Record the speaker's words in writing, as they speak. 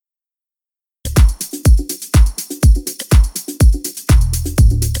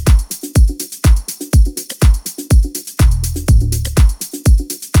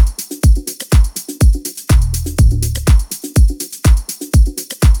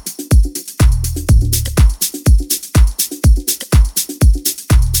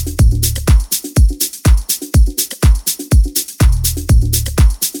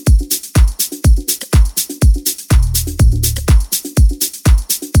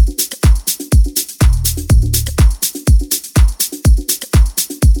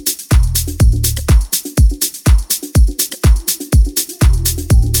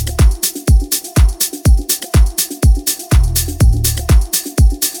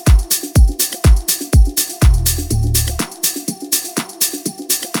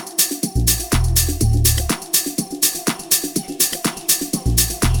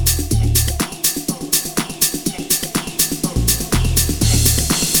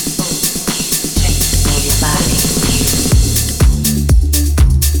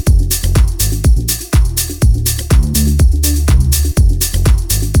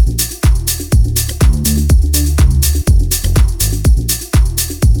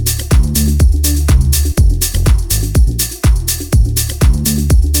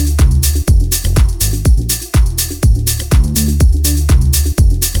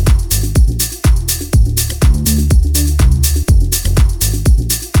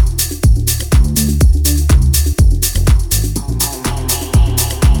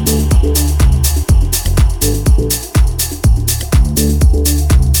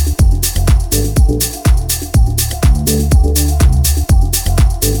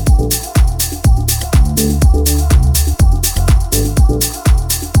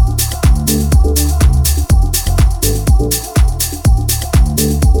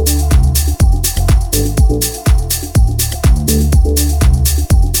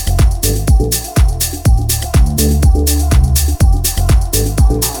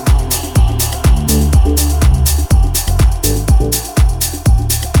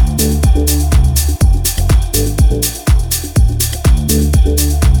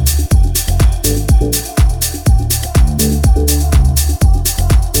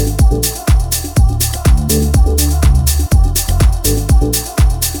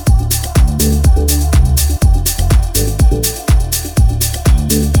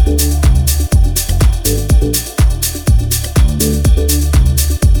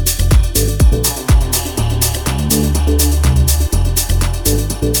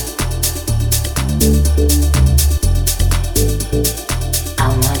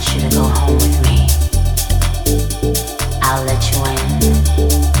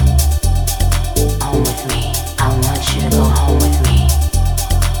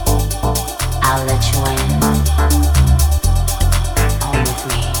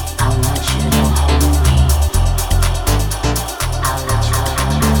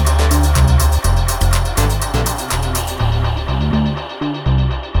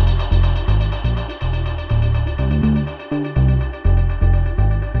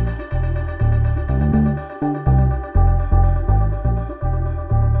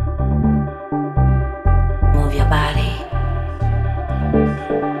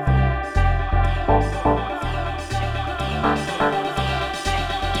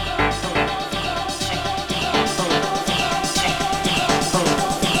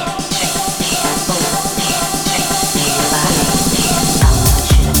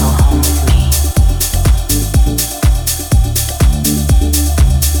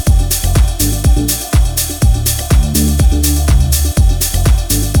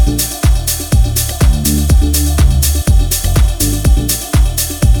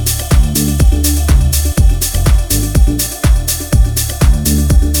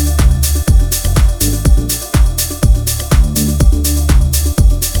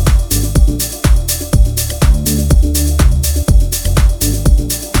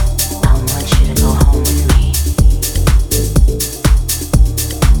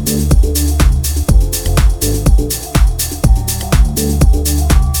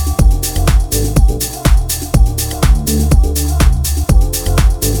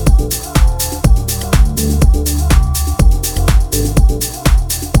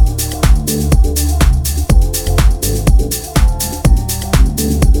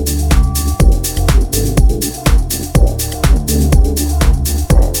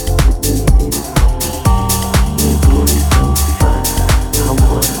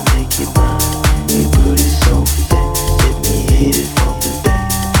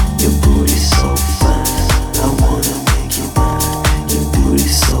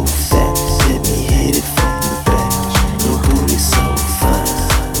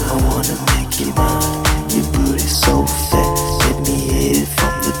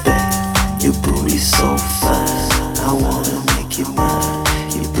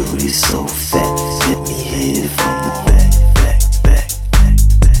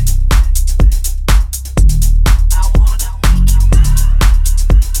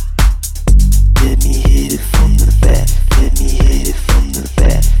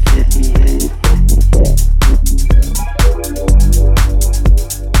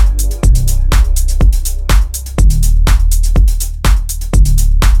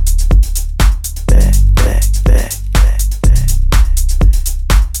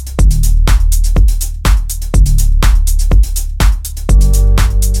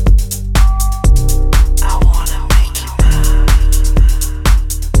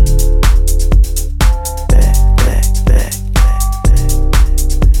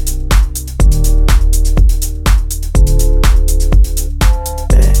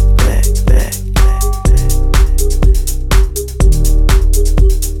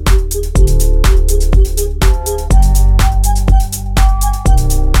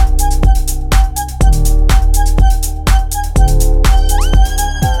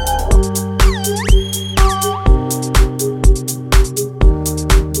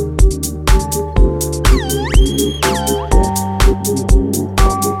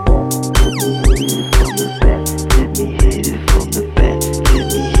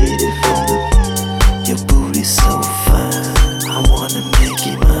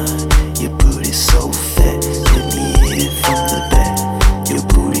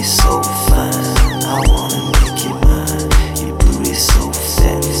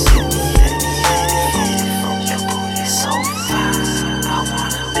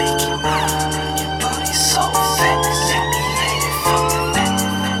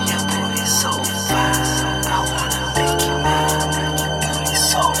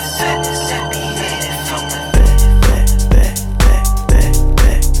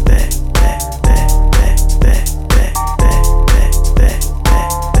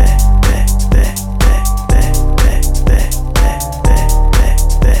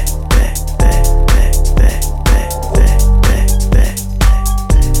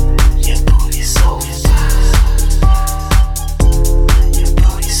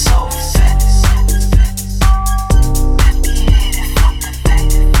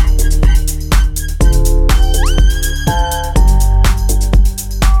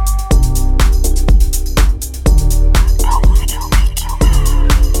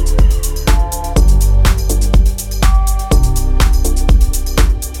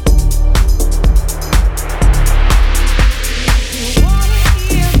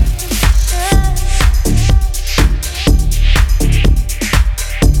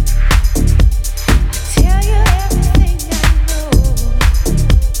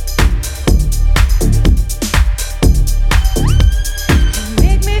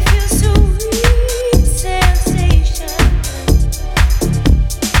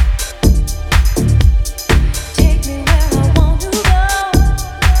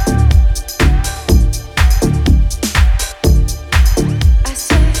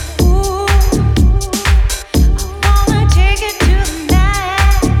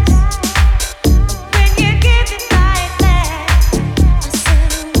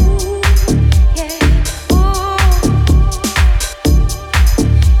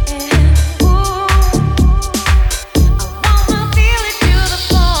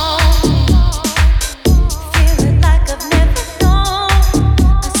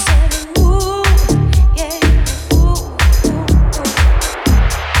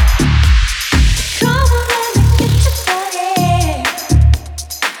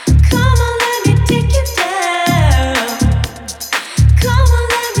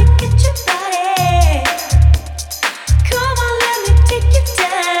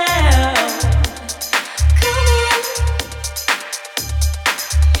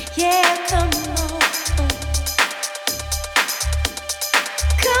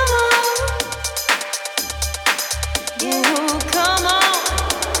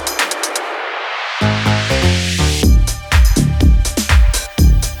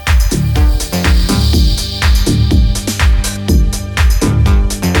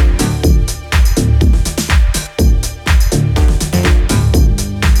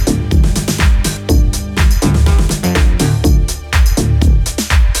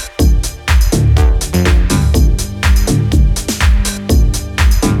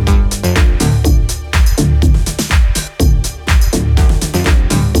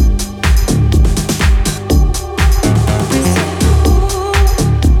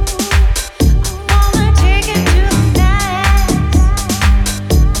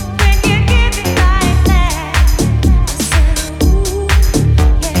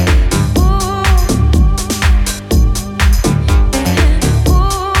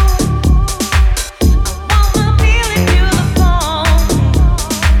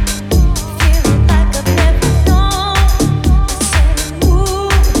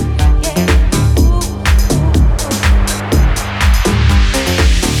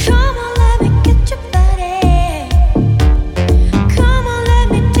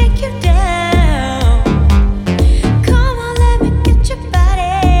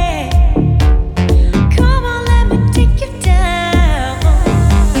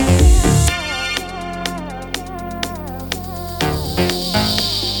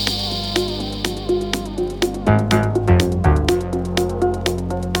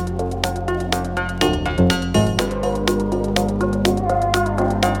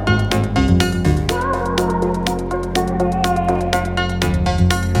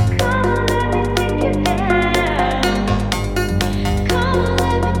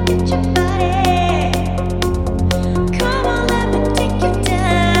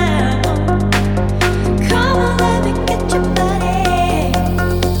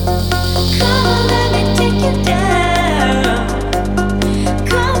Take you down.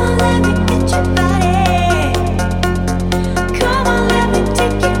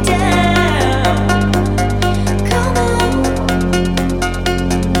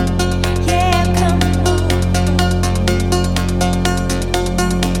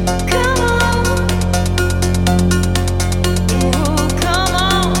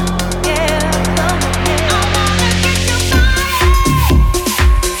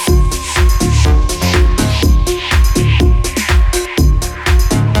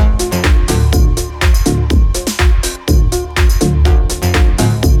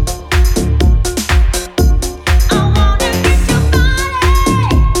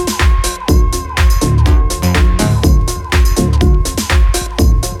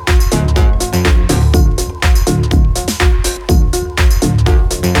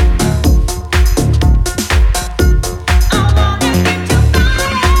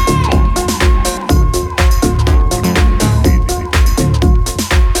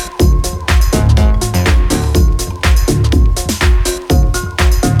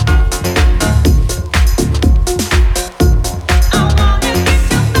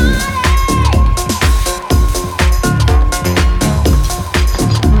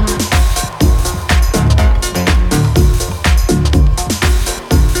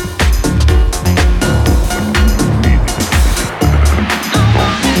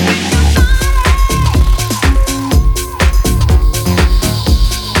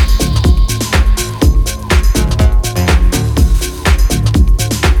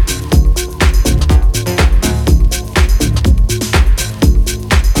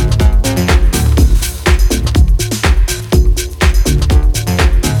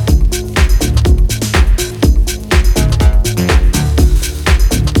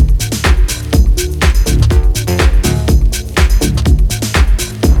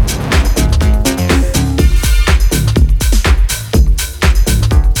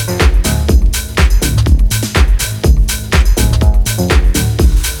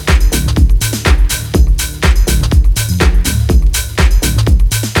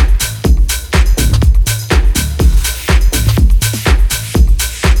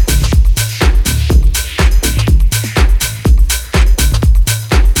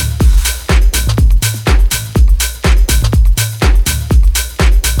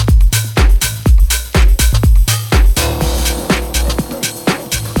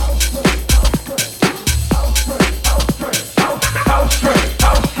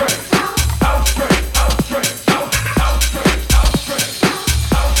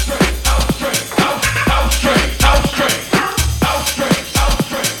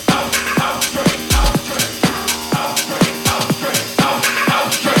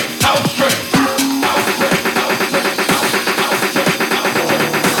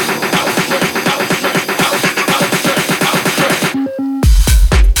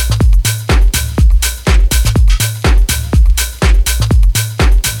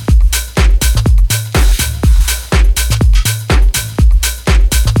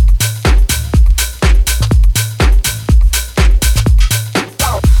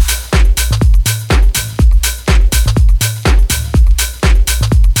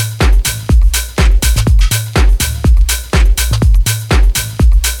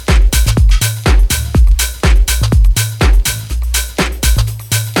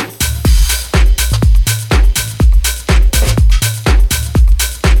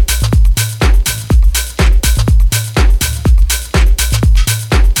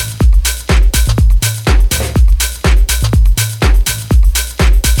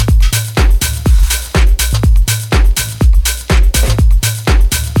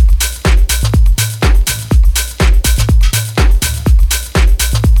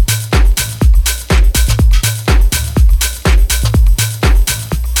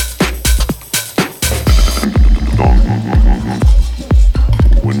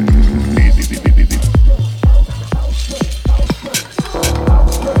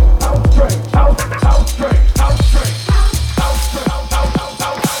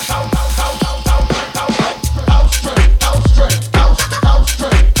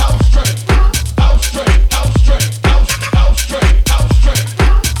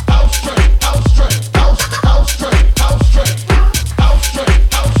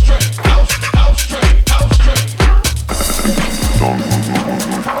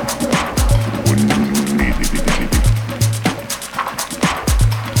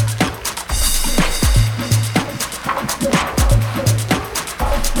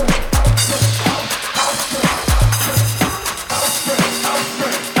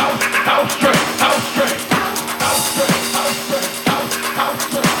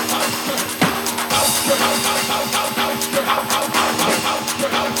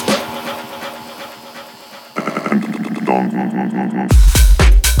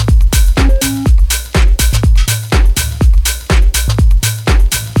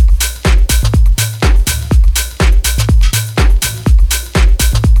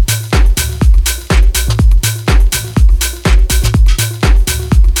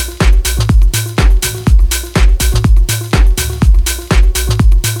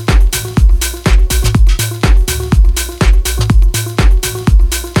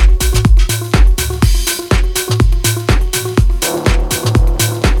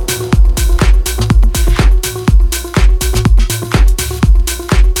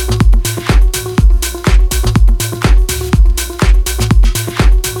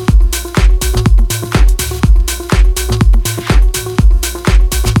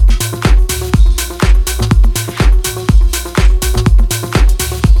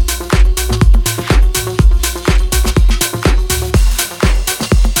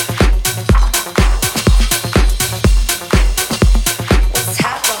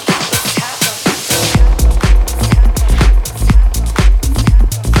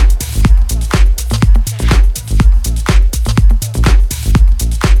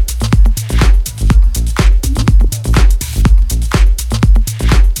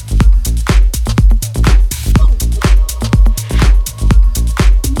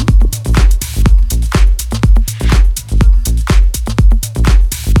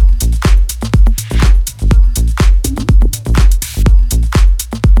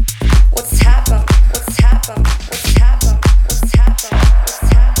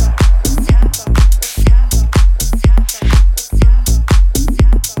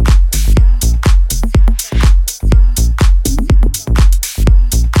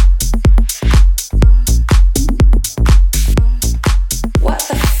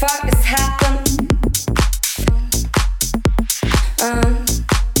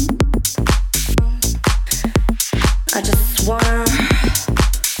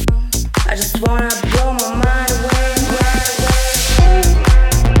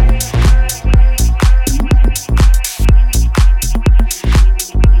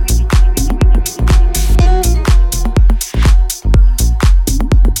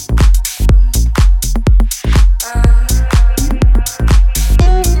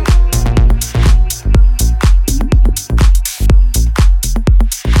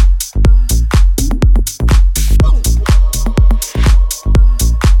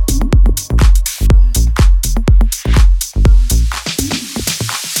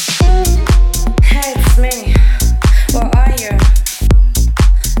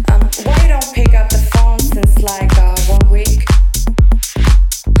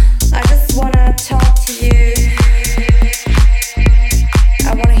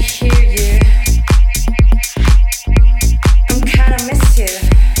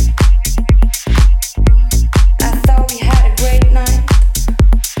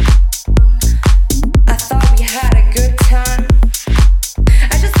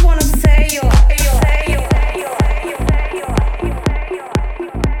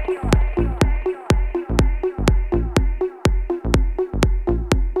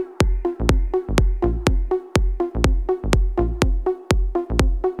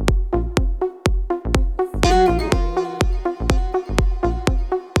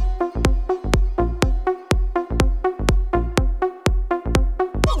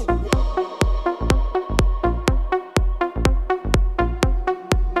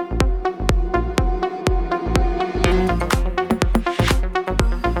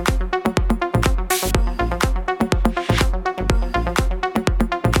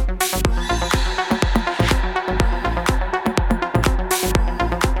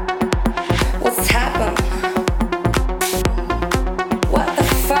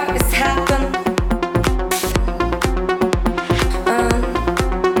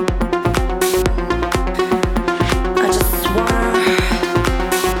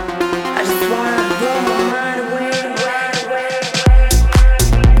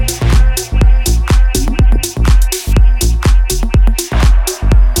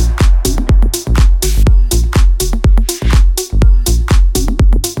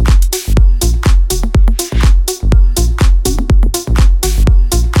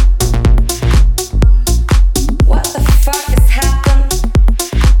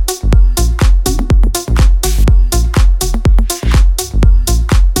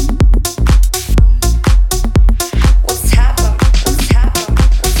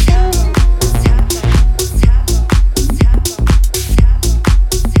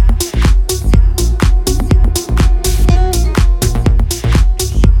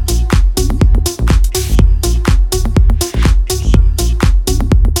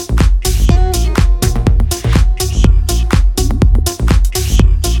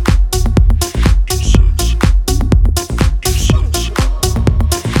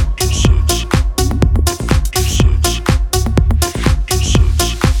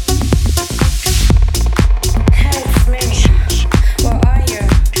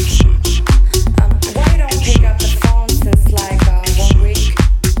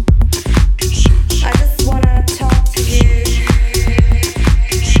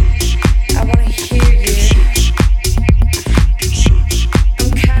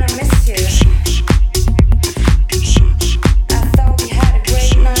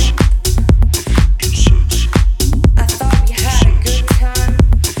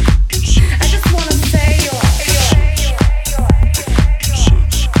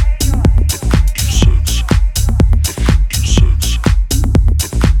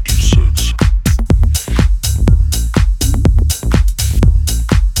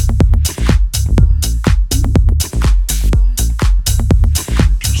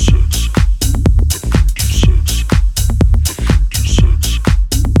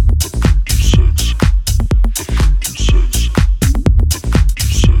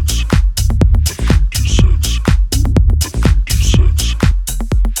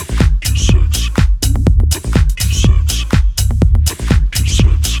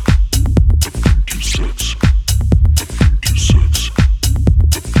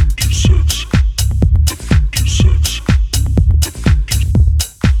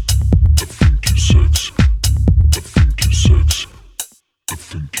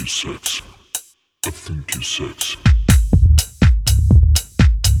 you're sexy. I think you're sexy.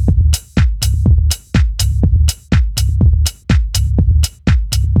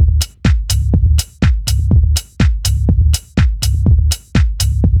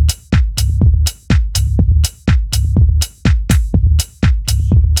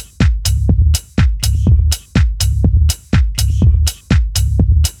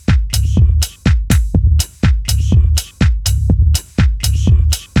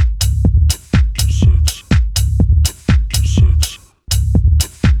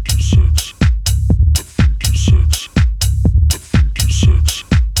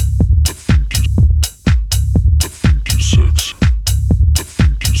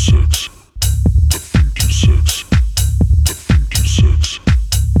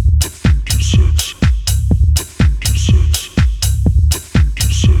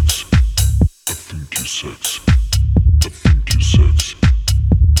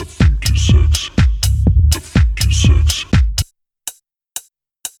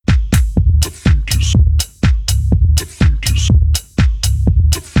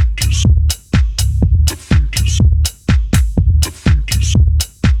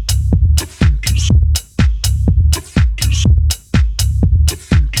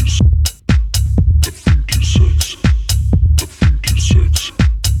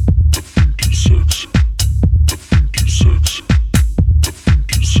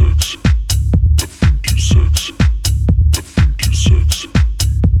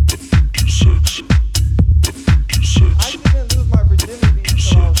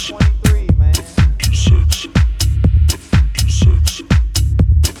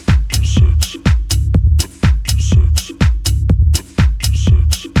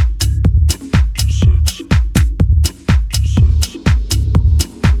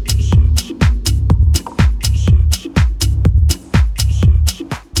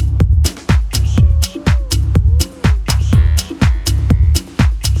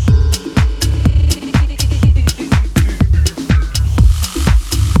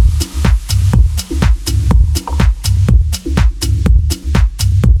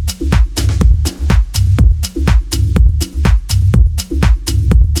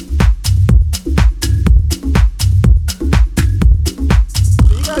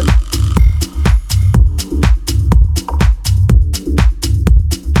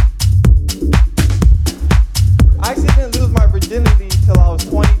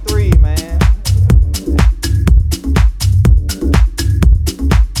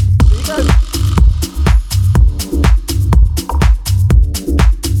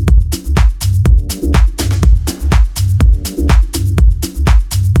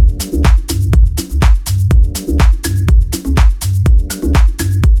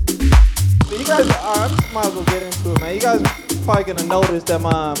 That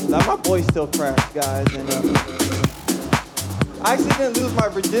my voice still cracks, guys. And I actually didn't lose my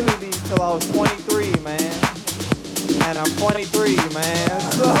virginity till I was 23, man. And I'm 23, man.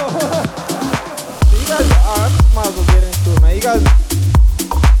 So, so you guys, I might as well get into it, man. You guys.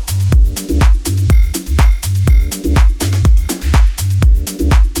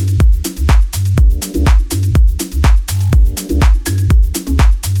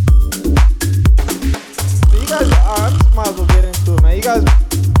 Might as well get into it, man. You guys.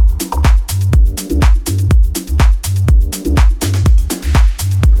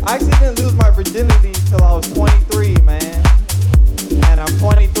 I actually didn't lose my virginity till I was 23, man. And I'm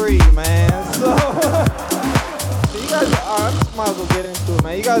 23, man. So, so you guys, I might as well get into it,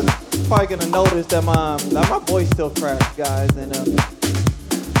 man. You guys probably gonna notice that my voice still cracks, guys. And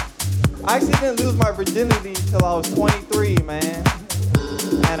I actually didn't lose my virginity till I was 23, man.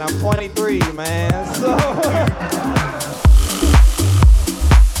 And I'm 23, man. So.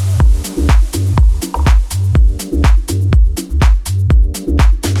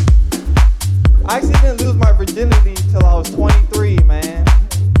 I actually didn't lose my virginity till I was 23, man.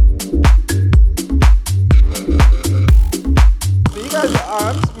 So you guys,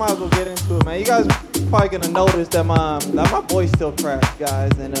 I might as well get into it, man. You guys probably gonna notice that my voice still cracks,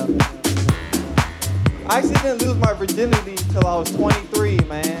 guys. And I actually didn't lose my virginity till I was 23,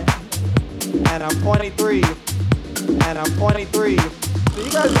 man. And I'm 23. And I'm 23. So you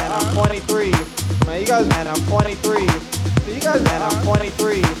guys, and I'm 23. Man, you guys, and I'm 23. So you guys, and I'm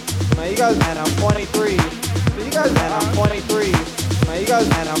 23. Man, you guys, and I'm 23. So you guys, and I'm 23. Man, you guys,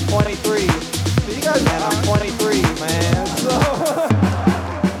 and I'm 23. So you guys, and I'm 23, man. So.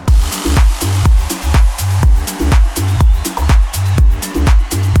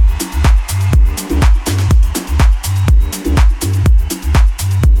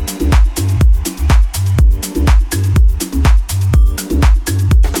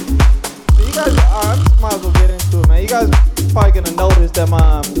 guys probably gonna notice that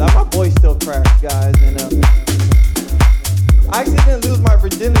my voice still cracks, guys. And I actually didn't lose my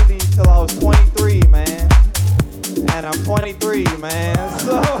virginity till I was 23, man. And I'm 23, man.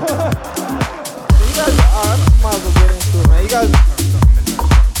 So, you guys, I might as well get into it, man. You guys.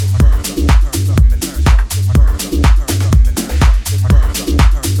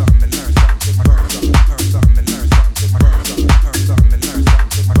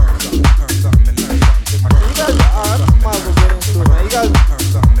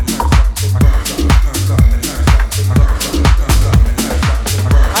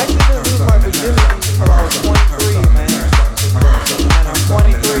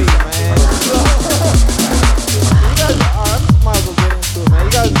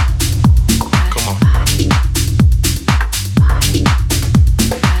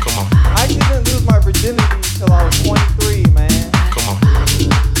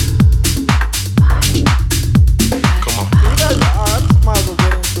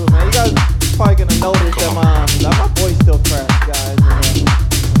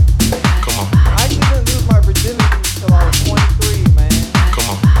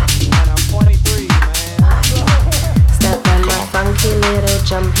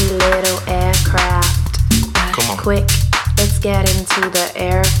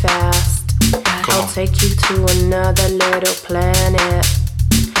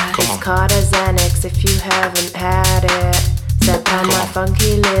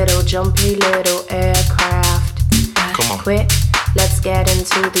 Jumpy little aircraft. Quick, let's get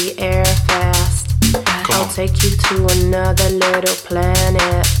into the air fast. I'll take you to another little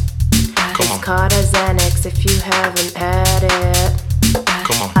planet. It's called a Xanax if you haven't had it.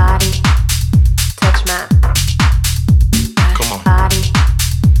 Body, touch my body,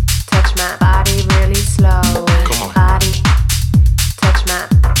 touch my body really slow. Body, touch my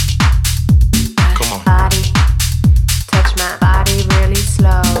body, touch my body really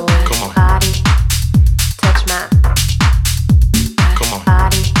slow. Body, touch my body,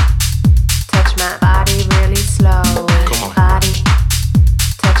 touch my body really slow. Body,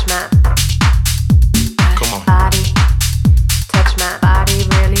 touch my body, touch my body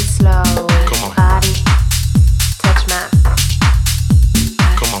really slow. Body, touch my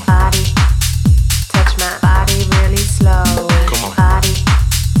body, touch my body really slow. Body,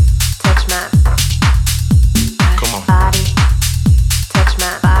 touch my body, touch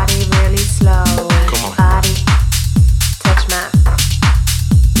my body really slow. Body, touch my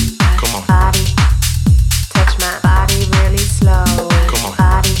body, touch my body really slow.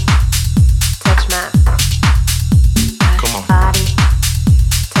 Body, touch my body,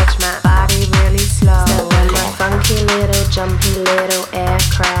 touch my body really slow. Step in my funky little jumpy little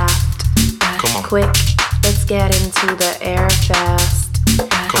aircraft. Quick, let's get into the air fast.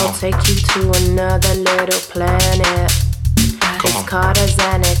 I'll take you to another little planet. It's called a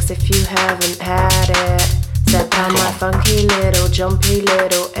Xanax if you haven't had it. Step on my funky little jumpy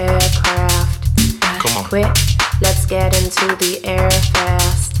little aircraft. Quick, let's get into the air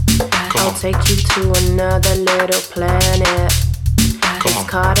fast. I'll take you to another little planet. It's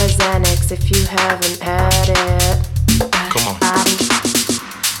called a Xanax if you haven't had it. Body,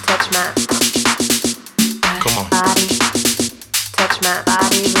 touch my body, touch my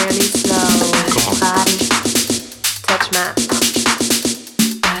body really slow. Body, touch my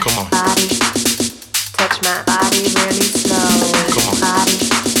body, touch my body really slow. Body,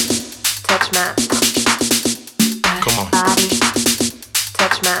 touch my body,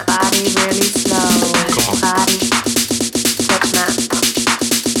 touch my body really slow. Body,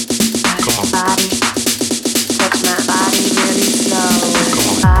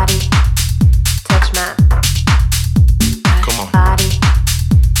 touch my body, touch my body really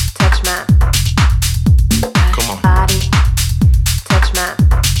slow. Body, touch my body, touch my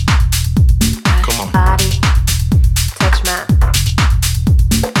body, touch my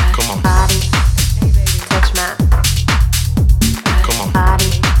body, touch my body,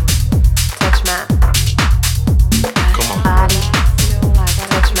 touch my body, touch my body,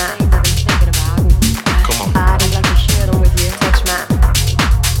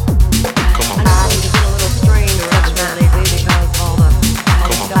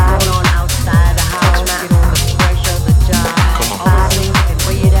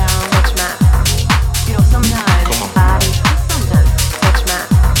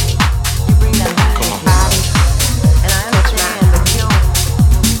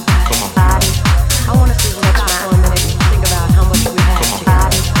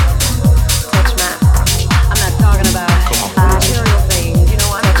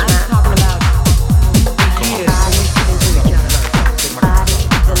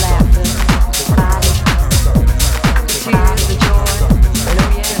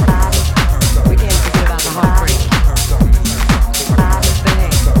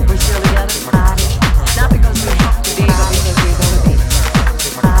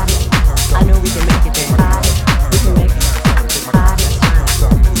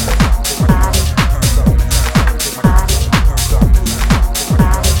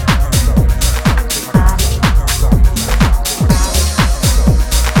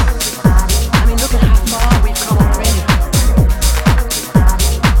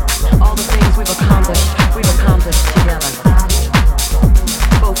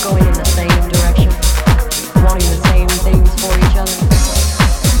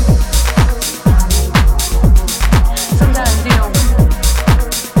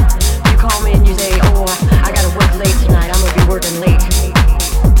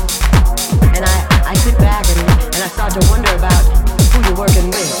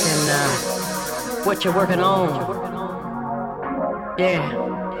 what you're working on. Yeah.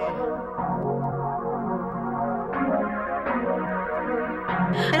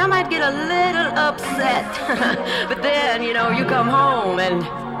 And I might get a little upset, but then, you know, you come home and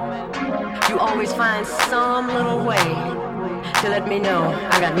you always find some little way to let me know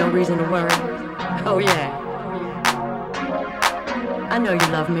I got no reason to worry. Oh yeah. I know you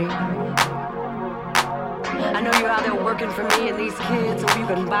love me. I know you're out there working for me and these kids so you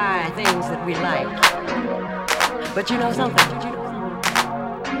can buy things that we like. But you know something?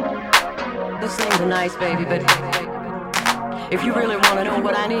 Those things are nice, baby, but if you really want to know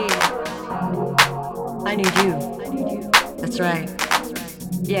what I need you. That's right.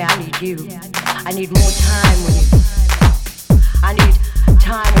 Yeah, I need you. I need more time with you. I need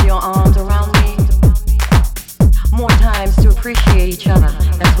time with your arms around me. More times to appreciate each other.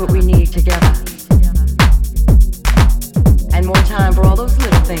 That's what we need together. And more time for all those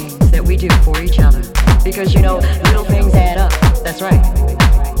little things that we do for each other. Because you know, little things add up. That's right.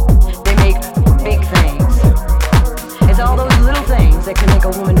 They make big things. It's all those little things that can make a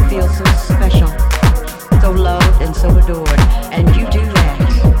woman feel so special, so loved and so adored. And you do that.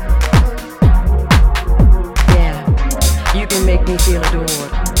 Yeah, you can make me feel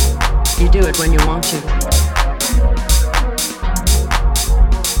adored. You do it when you want to.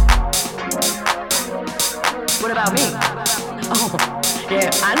 What about me? Oh, yeah,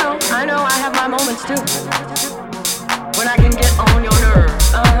 I know, I have my moments too. When I can get on your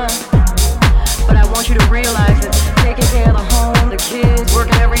nerves, But I want you to realize that taking care of the home, the kids,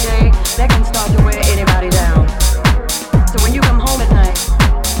 working every day, that can start to wear anybody down. So when you come home at night,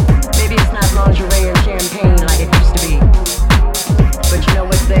 maybe it's not lingerie and champagne like it used to be. But you know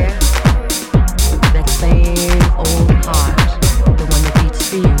what's there? That same old heart, the one that beats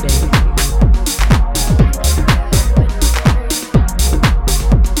for you, baby.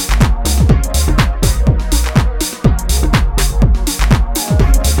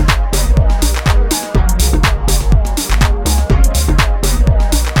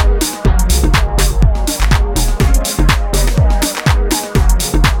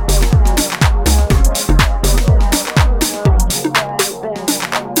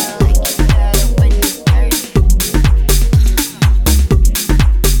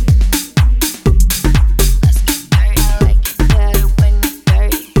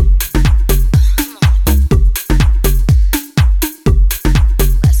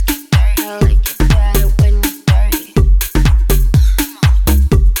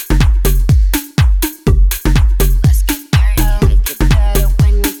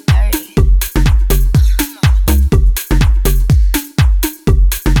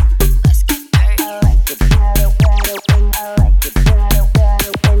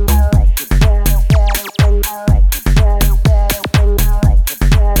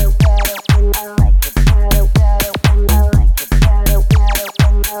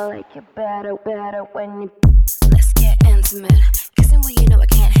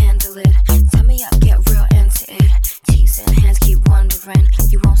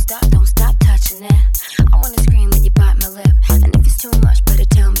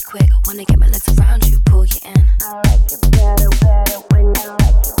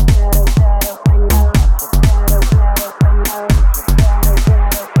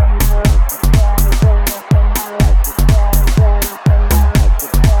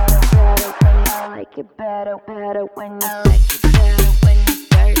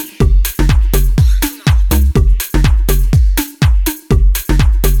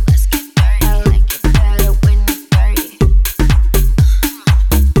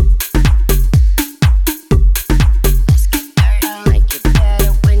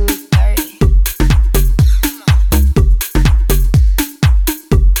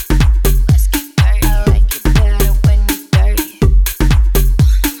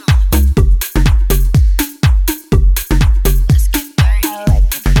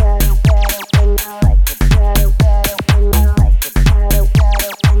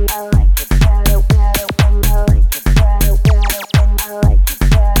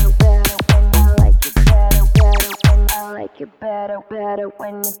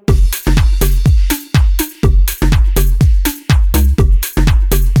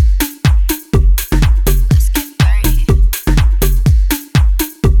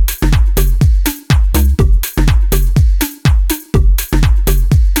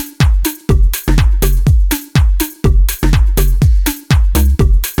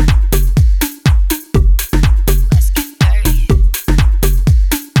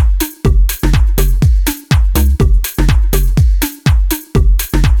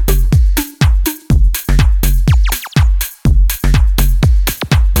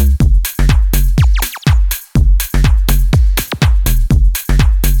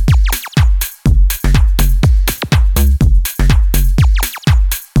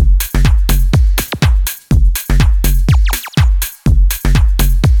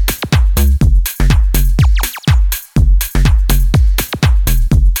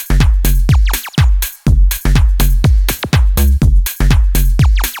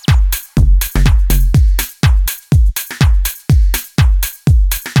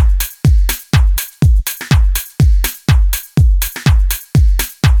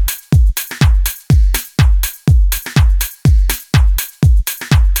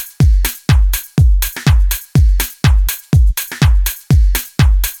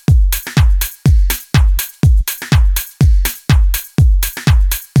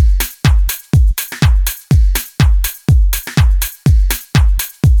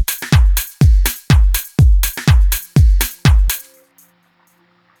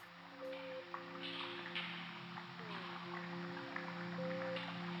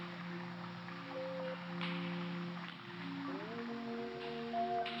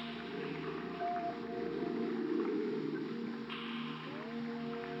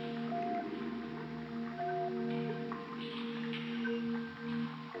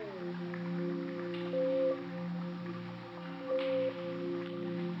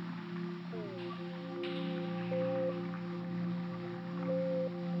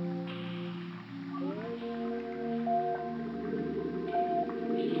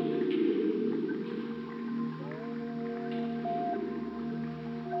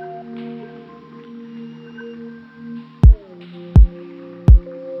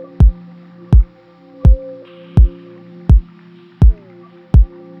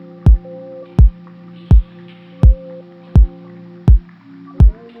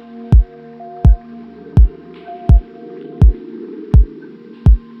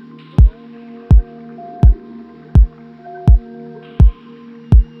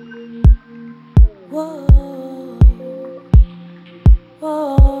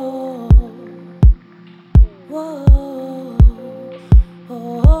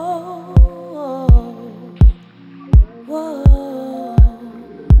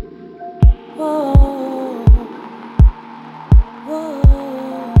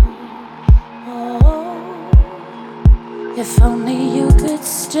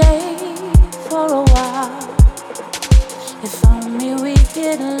 stay for a while. If only we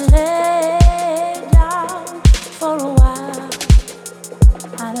could lay down for a while.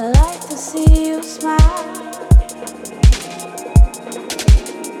 I'd like to see you smile,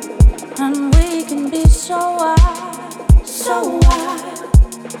 and we can be so wild, so wild.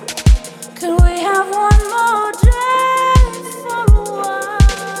 Could we have one more day for a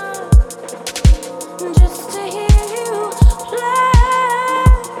while, just to hear you play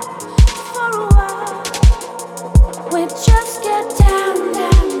for a while? We just get down,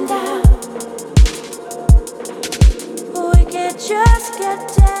 down, down. We could just get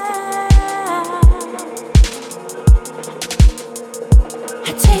down. I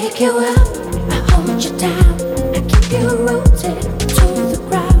take you up, I hold you down, I keep you rooted to the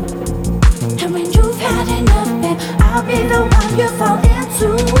ground. And when you've had enough, then I'll be the one you fall into.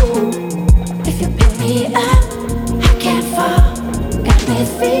 If you pick me up, I can't fall. Got me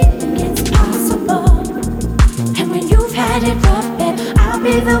feeling it's possible. And when you've had it rough, then I'll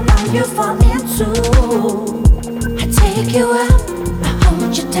be the one you fall into. I take you up, I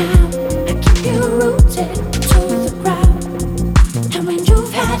hold you down, I keep you rooted to the ground. And when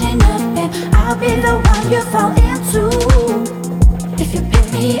you've had enough, then I'll be the one you fall into. If you pick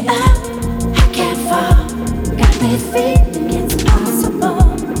me up, I can't fall. Got me feeling it's possible.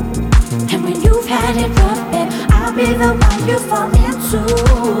 And when you've had it rough, then I'll be the one you fall into.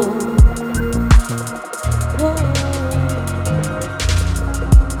 Whoa.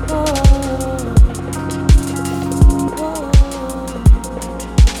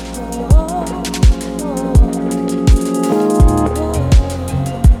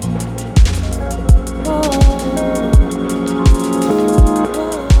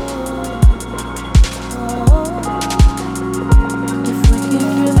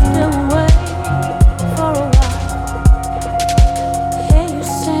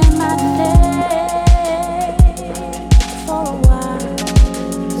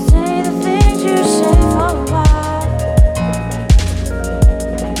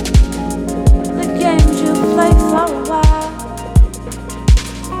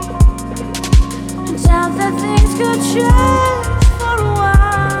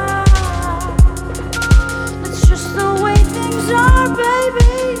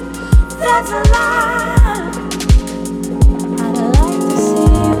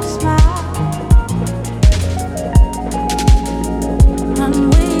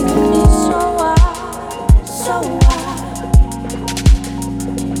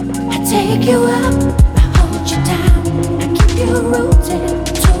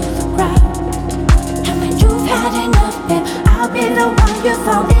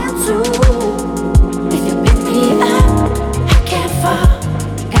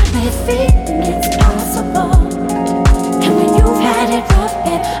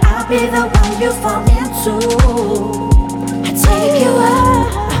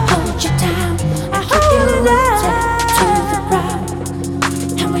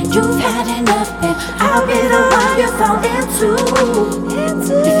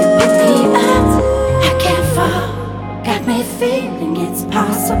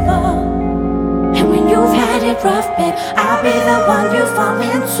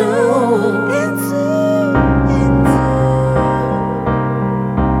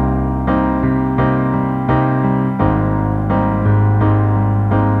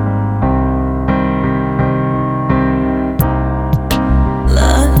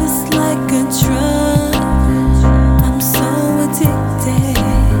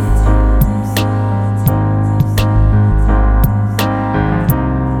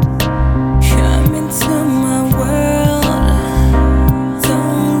 Come into my world,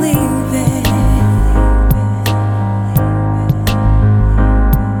 don't leave it.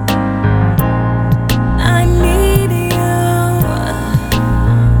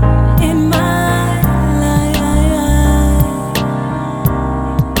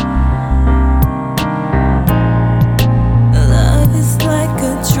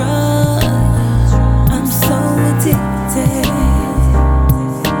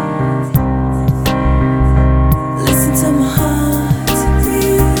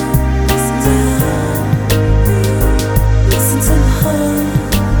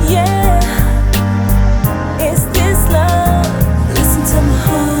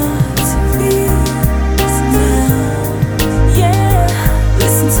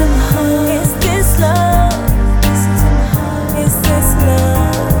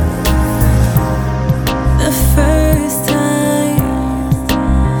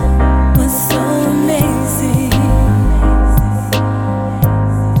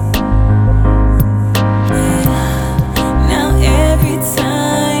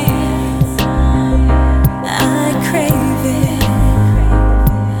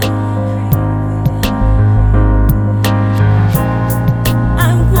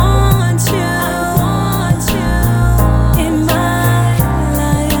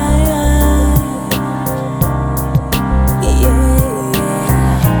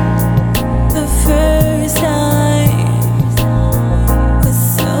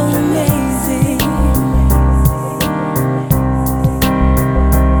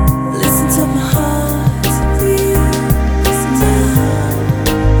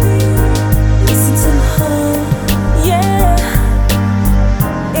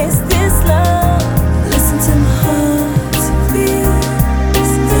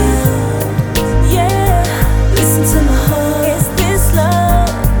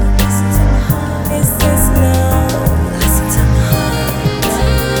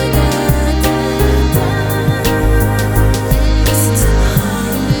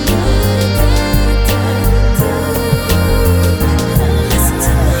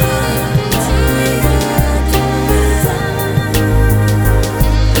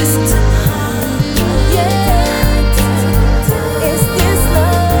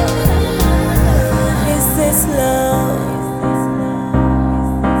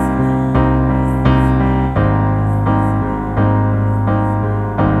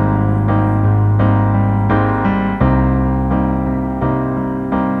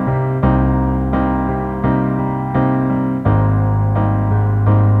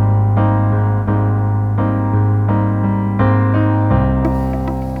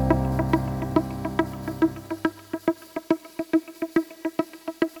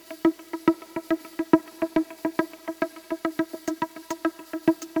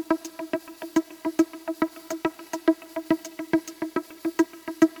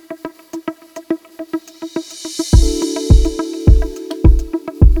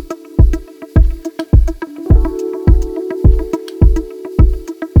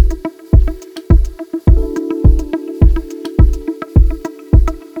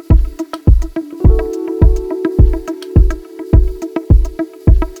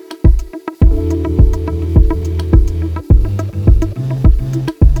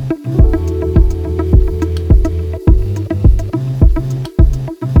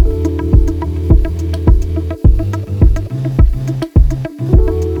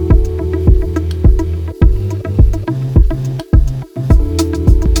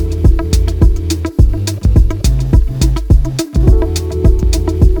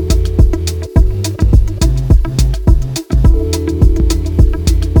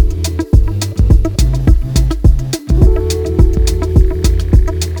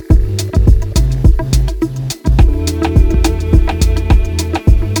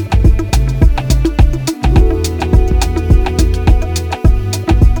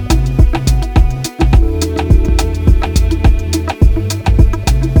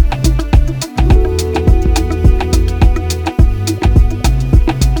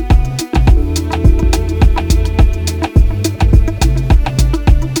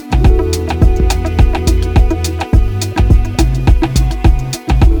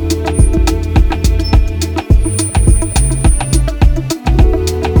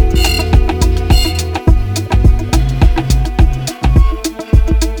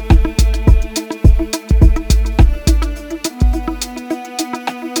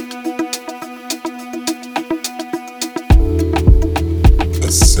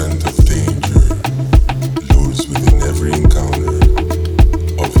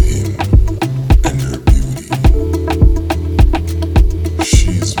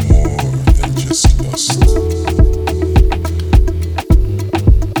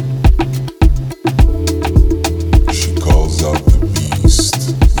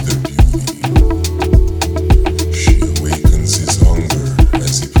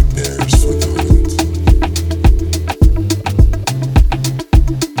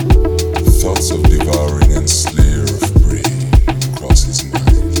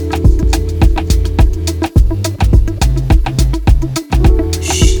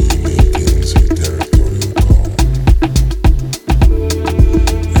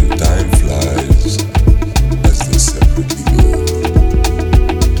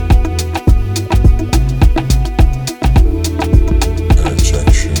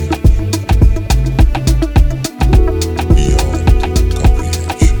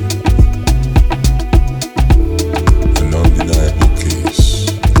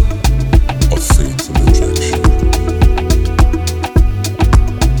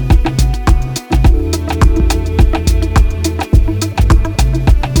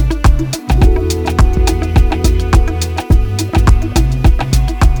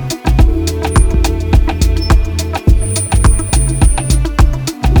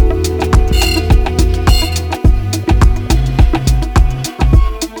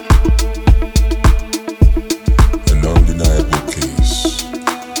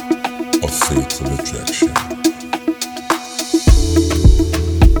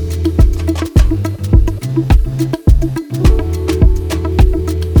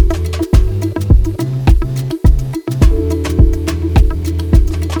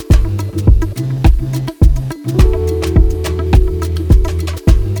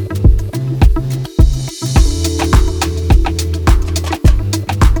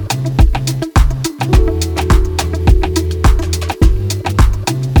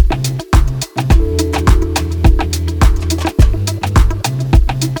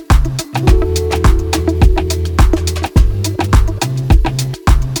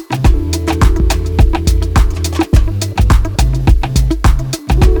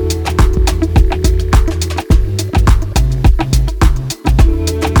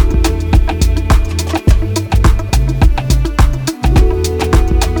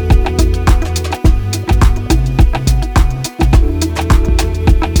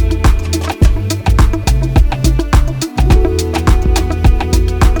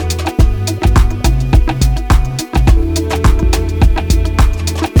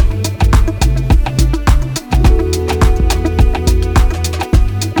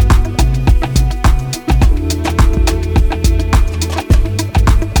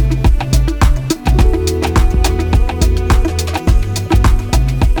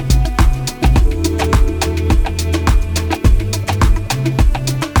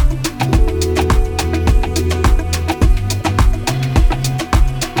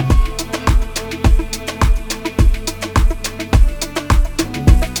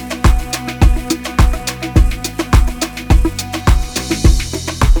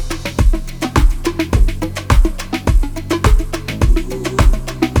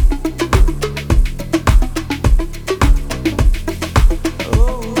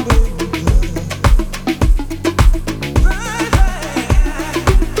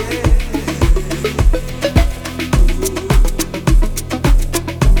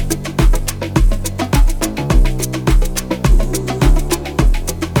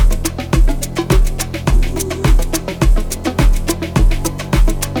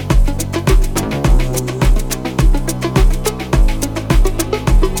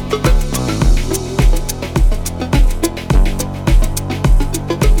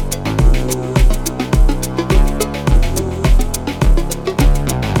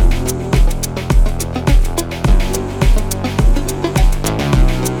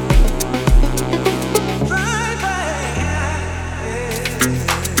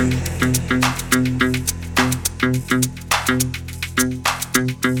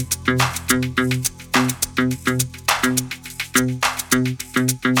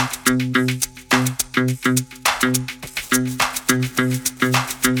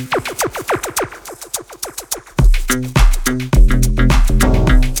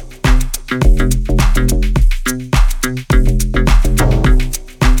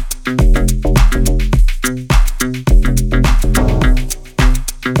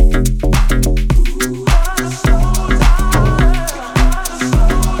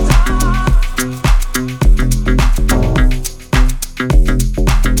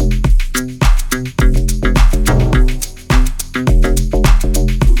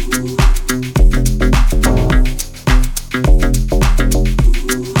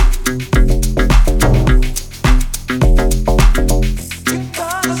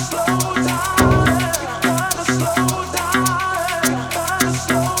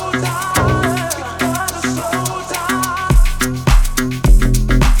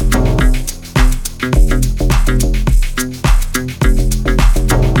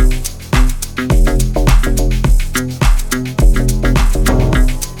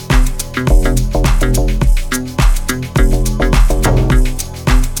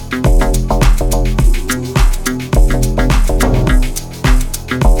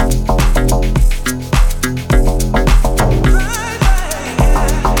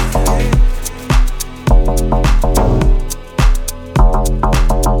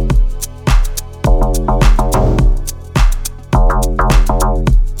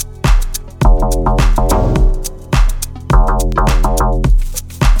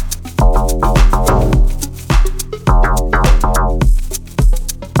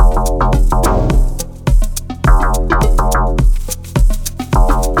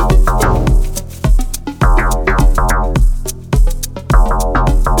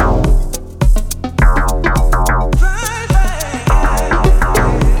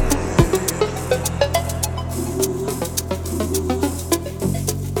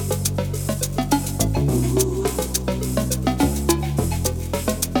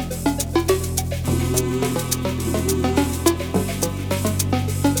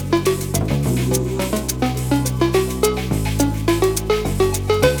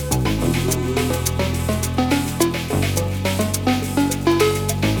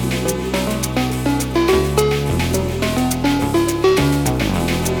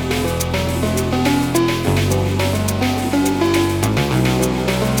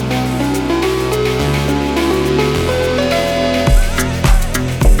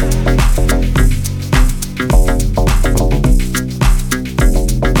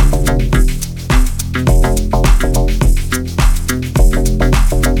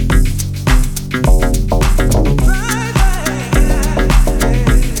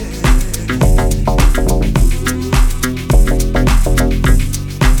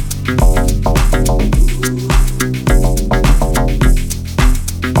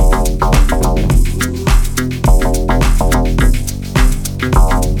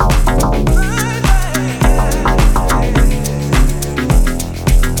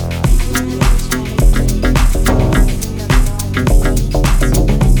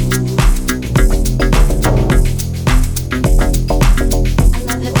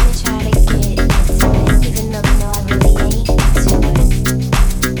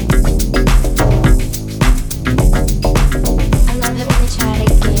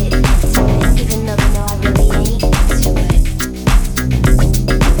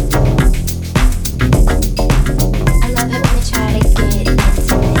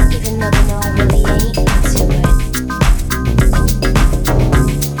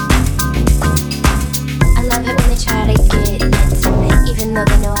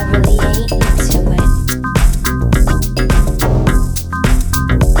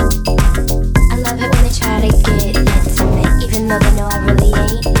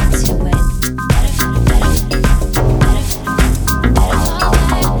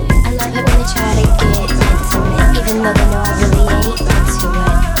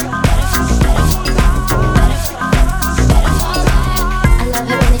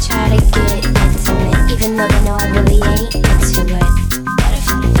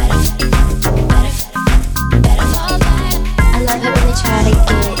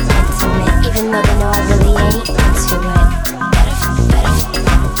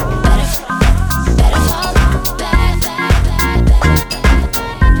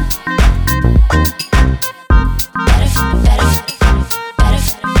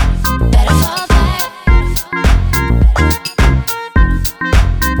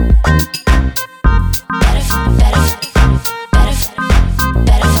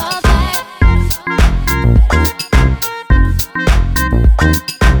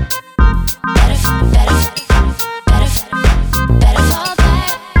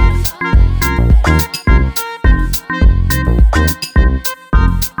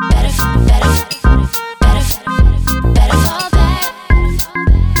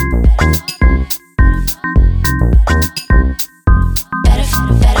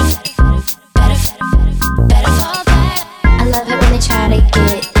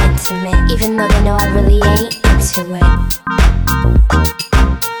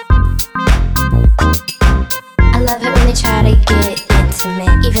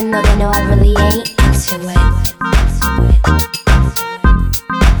 know I really ain't into it.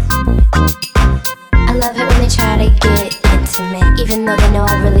 I love it when they try to get intimate, even though they know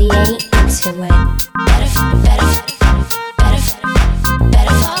I really ain't into it.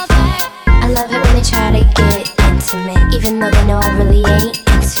 I love it when they try to get intimate, even though they know I really ain't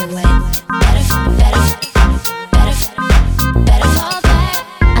into it.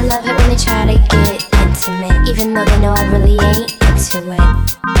 I love it when they try to get intimate, even though they know I really ain't into it.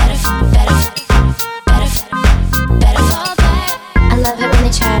 I love it when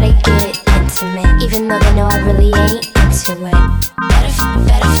they try to get intimate, even though they know I really ain't into it.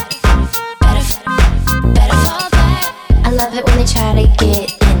 I love it when they try to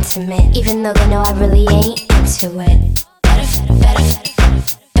get intimate, even though they know I really ain't into it.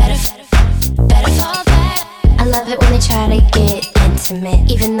 I love it when they try to get intimate,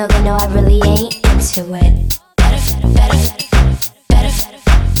 even though they know I really ain't into it.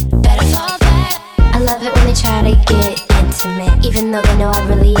 I love it when they try to get intimate, even though they know I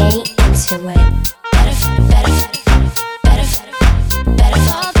really ain't into it.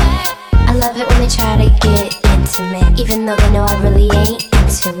 I love it when they try to get intimate, even though they know I really ain't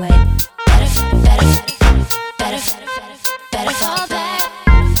into it.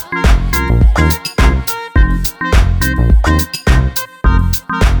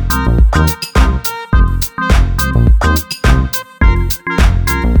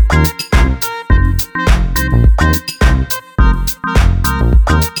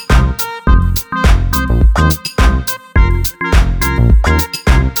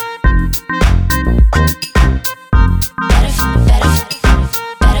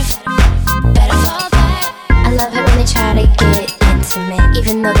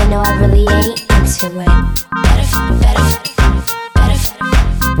 Even though they know I really ain't into it.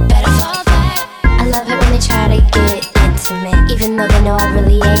 I love it when they try to get intimate, even though they know I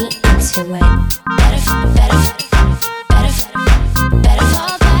really ain't into it.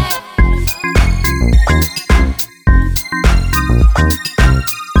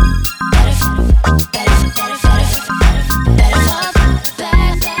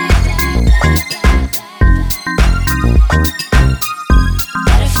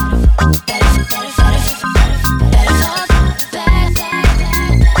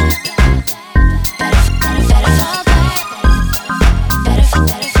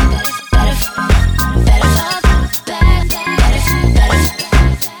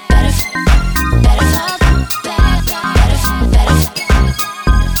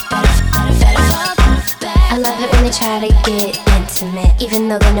 Try to get intimate, even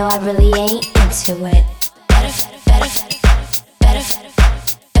though they know I really ain't into it.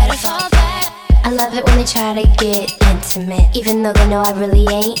 I love it when they try to get intimate, even though they know I really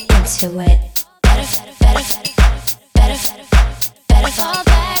ain't into it.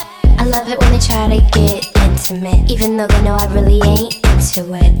 I love it when they try to get intimate, even though they know I really ain't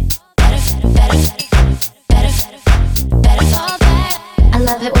into it. I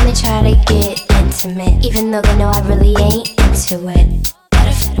love it when they try to get intimate, even though they know I really ain't into it.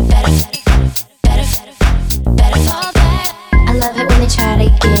 I love it when they try to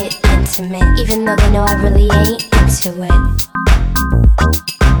get intimate, even though they know I really ain't into it.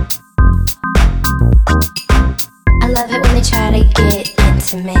 I love it when they try to get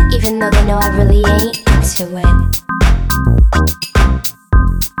intimate, even though they know I really ain't into it.